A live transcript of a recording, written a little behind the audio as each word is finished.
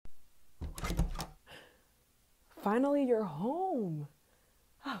Finally, you're home.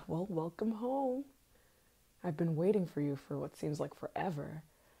 Ah, well, welcome home. I've been waiting for you for what seems like forever.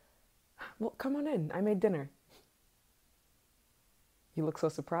 Well, come on in. I made dinner. You look so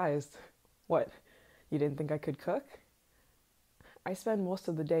surprised. What? You didn't think I could cook? I spend most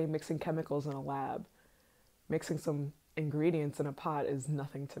of the day mixing chemicals in a lab. Mixing some ingredients in a pot is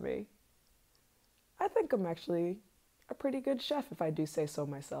nothing to me. I think I'm actually a pretty good chef if I do say so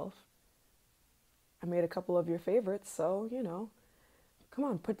myself. I made a couple of your favorites, so, come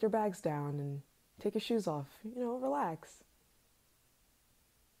on, put your bags down and take your shoes off. Relax.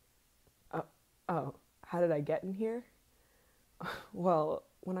 Uh, oh, how did I get in here? Well,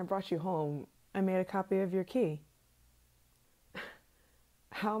 when I brought you home, I made a copy of your key.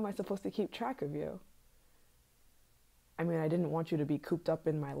 How am I supposed to keep track of you? I mean, I didn't want you to be cooped up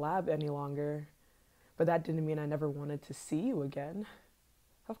in my lab any longer, but that didn't mean I never wanted to see you again.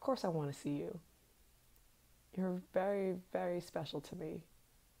 Of course I want to see you. You're very, very special to me.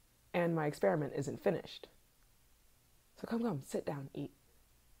 And my experiment isn't finished. So come, sit down, eat.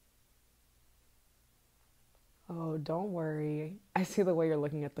 Oh, don't worry. I see the way you're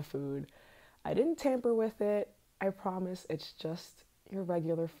looking at the food. I didn't tamper with it. I promise it's just your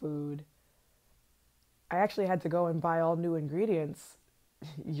regular food. I actually had to go and buy all new ingredients.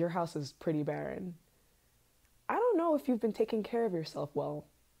 Your house is pretty barren. I don't know if you've been taking care of yourself well.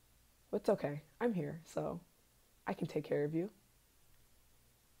 But it's okay. I'm here, so I can take care of you.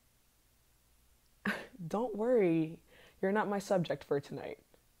 Don't worry. You're not my subject for tonight.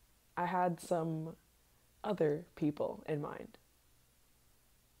 I had some other people in mind.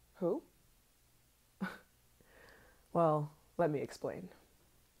 Who? Well, let me explain.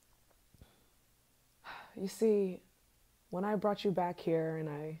 You see, when I brought you back here and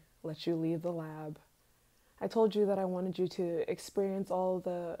I let you leave the lab, I told you that I wanted you to experience all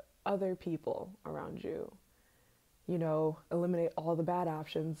the other people around you. Eliminate all the bad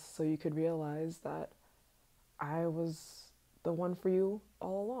options so you could realize that I was the one for you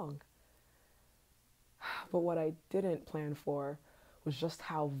all along. But what I didn't plan for was just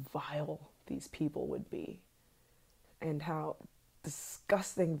how vile these people would be and how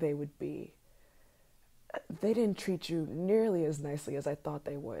disgusting they would be. They didn't treat you nearly as nicely as I thought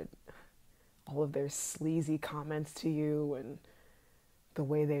they would. All of their sleazy comments to you and the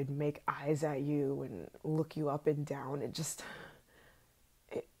way they'd make eyes at you and look you up and down, it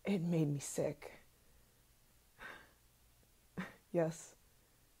made me sick. Yes,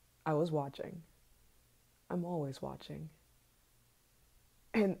 I was watching. I'm always watching.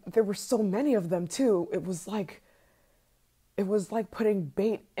 And there were so many of them too. It was like putting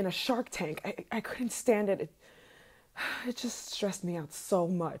bait in a shark tank. I couldn't stand it. It just stressed me out so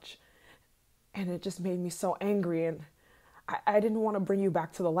much. And it just made me so angry. And I didn't want to bring you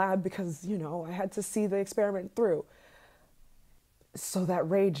back to the lab because, I had to see the experiment through. So that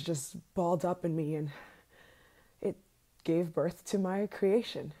rage just balled up in me and it gave birth to my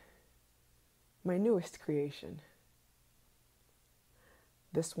creation. My newest creation.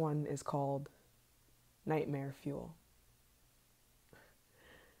 This one is called Nightmare Fuel.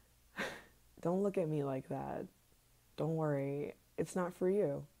 Don't look at me like that. Don't worry, it's not for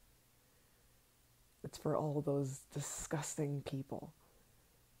you. It's for all those disgusting people.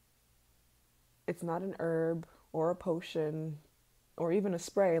 It's not an herb or a potion or even a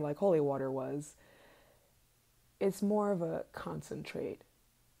spray like holy water was. It's more of a concentrate.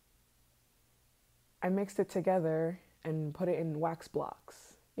 I mixed it together and put it in wax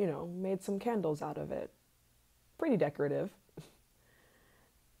blocks. Made some candles out of it. Pretty decorative.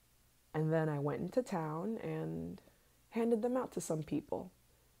 And then I went into town and handed them out to some people.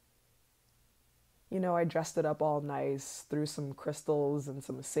 I dressed it up all nice, threw some crystals and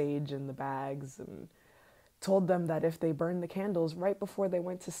some sage in the bags, and told them that if they burned the candles right before they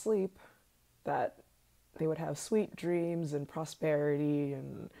went to sleep, that they would have sweet dreams and prosperity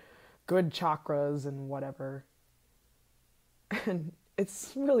and good chakras and whatever. And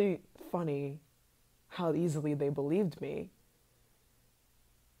it's really funny how easily they believed me.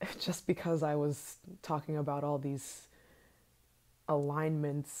 Just because I was talking about all these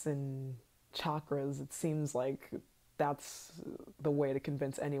alignments and chakras, it seems like that's the way to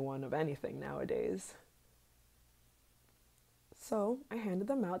convince anyone of anything nowadays. So I handed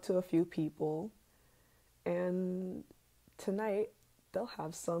them out to a few people, and tonight they'll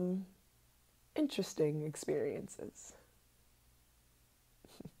have some interesting experiences.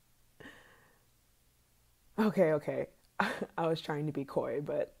 Okay. I was trying to be coy,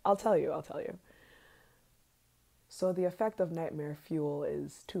 but I'll tell you. So the effect of nightmare fuel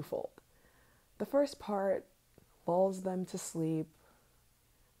is twofold. The first part lulls them to sleep,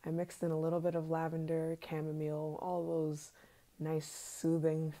 I mixed in a little bit of lavender, chamomile, all those nice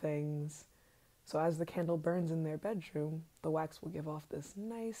soothing things. So as the candle burns in their bedroom, the wax will give off this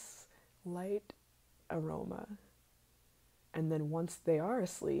nice, light aroma. And then once they are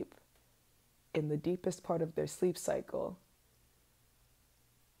asleep, in the deepest part of their sleep cycle,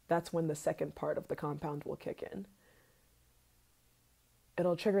 that's when the second part of the compound will kick in.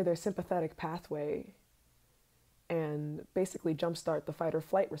 It'll trigger their sympathetic pathway and basically jumpstart the fight or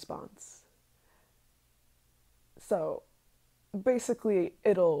flight response. So basically,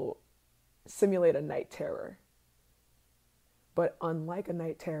 it'll simulate a night terror. But unlike a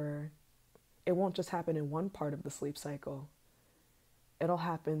night terror, it won't just happen in one part of the sleep cycle. It'll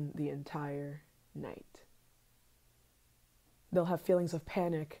happen the entire night. They'll have feelings of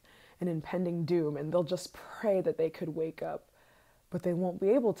panic and impending doom, and they'll just pray that they could wake up, but they won't be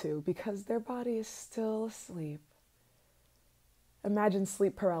able to because their body is still asleep. Imagine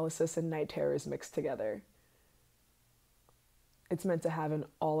sleep paralysis and night terrors mixed together. It's meant to have an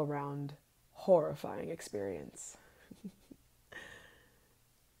all-around horrifying experience.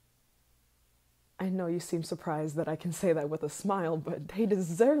 I know you seem surprised that I can say that with a smile, but they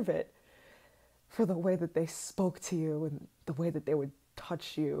deserve it for the way that they spoke to you and the way that they would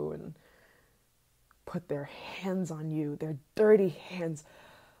touch you and put their hands on you, their dirty hands.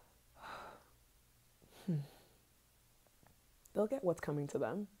 They'll get what's coming to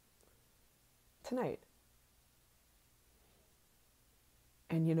them tonight.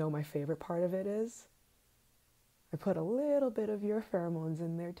 And you know my favorite part of it is? I put a little bit of your pheromones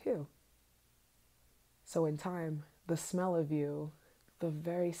in there too. So in time, the smell of you, the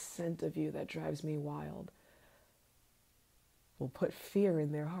very scent of you that drives me wild, will put fear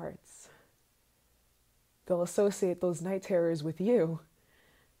in their hearts. They'll associate those night terrors with you.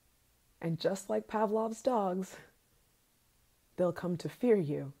 And just like Pavlov's dogs, they'll come to fear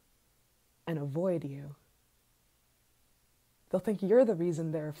you and avoid you. They'll think you're the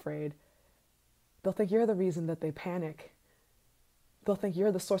reason they're afraid. They'll think you're the reason that they panic. They'll think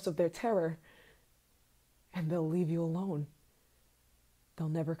you're the source of their terror, and they'll leave you alone. They'll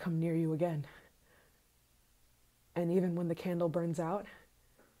never come near you again. And even when the candle burns out,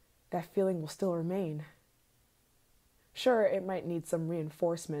 that feeling will still remain. Sure, it might need some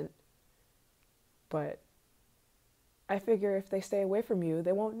reinforcement, but I figure if they stay away from you,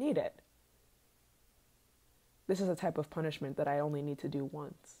 they won't need it. This is a type of punishment that I only need to do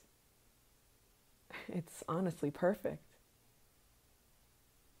once. It's honestly perfect.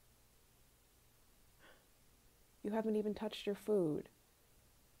 You haven't even touched your food.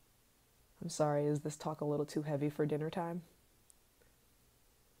 I'm sorry, is this talk a little too heavy for dinner time?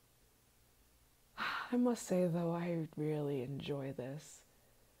 I must say, though, I really enjoy this.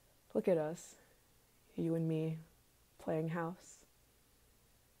 Look at us, you and me, playing house.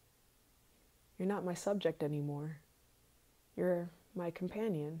 You're not my subject anymore. You're my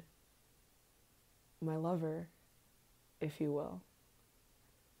companion, my lover, if you will.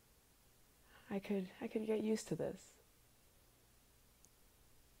 I could get used to this.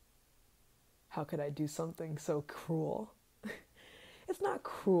 How could I do something so cruel? It's not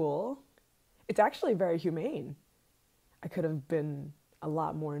cruel. It's actually very humane. I could have been a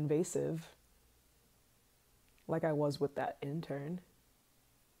lot more invasive, like I was with that intern.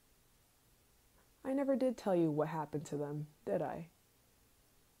 I never did tell you what happened to them, did I?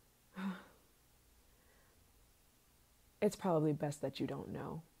 It's probably best that you don't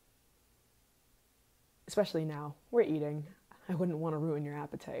know. Especially now, we're eating. I wouldn't want to ruin your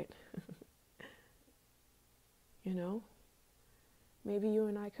appetite. You know, maybe you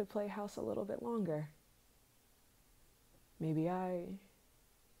and I could play house a little bit longer. Maybe I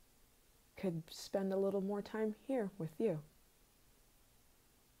could spend a little more time here with you.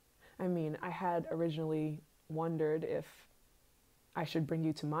 I mean, I had originally wondered if I should bring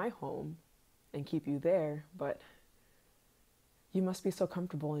you to my home and keep you there, but you must be so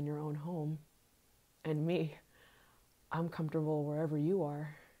comfortable in your own home. And me, I'm comfortable wherever you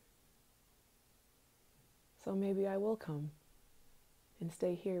are. So maybe I will come and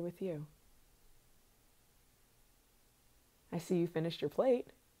stay here with you. I see you finished your plate.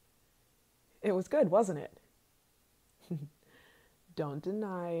 It was good, wasn't it? Don't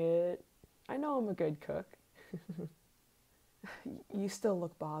deny it. I know I'm a good cook. You still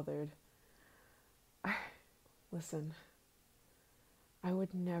look bothered. Listen, I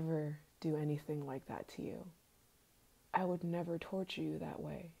would never do anything like that to you. I would never torture you that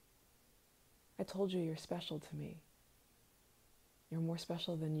way. I told you you're special to me. You're more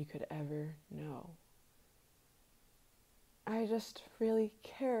special than you could ever know. I just really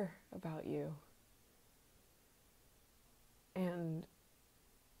care about you. And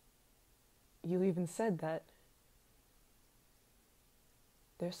You even said that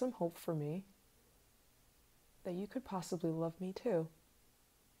there's some hope for me, that you could possibly love me too.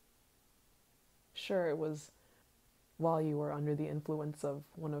 Sure, it was while you were under the influence of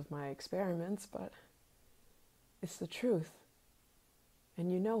one of my experiments, but it's the truth, and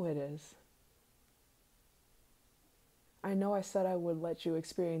you know it is. I know I said I would let you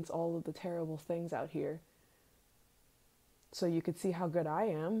experience all of the terrible things out here so you could see how good I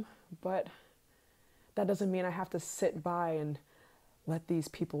am, but that doesn't mean I have to sit by and let these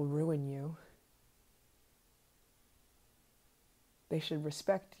people ruin you. They should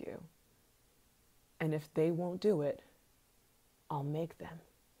respect you. And if they won't do it, I'll make them.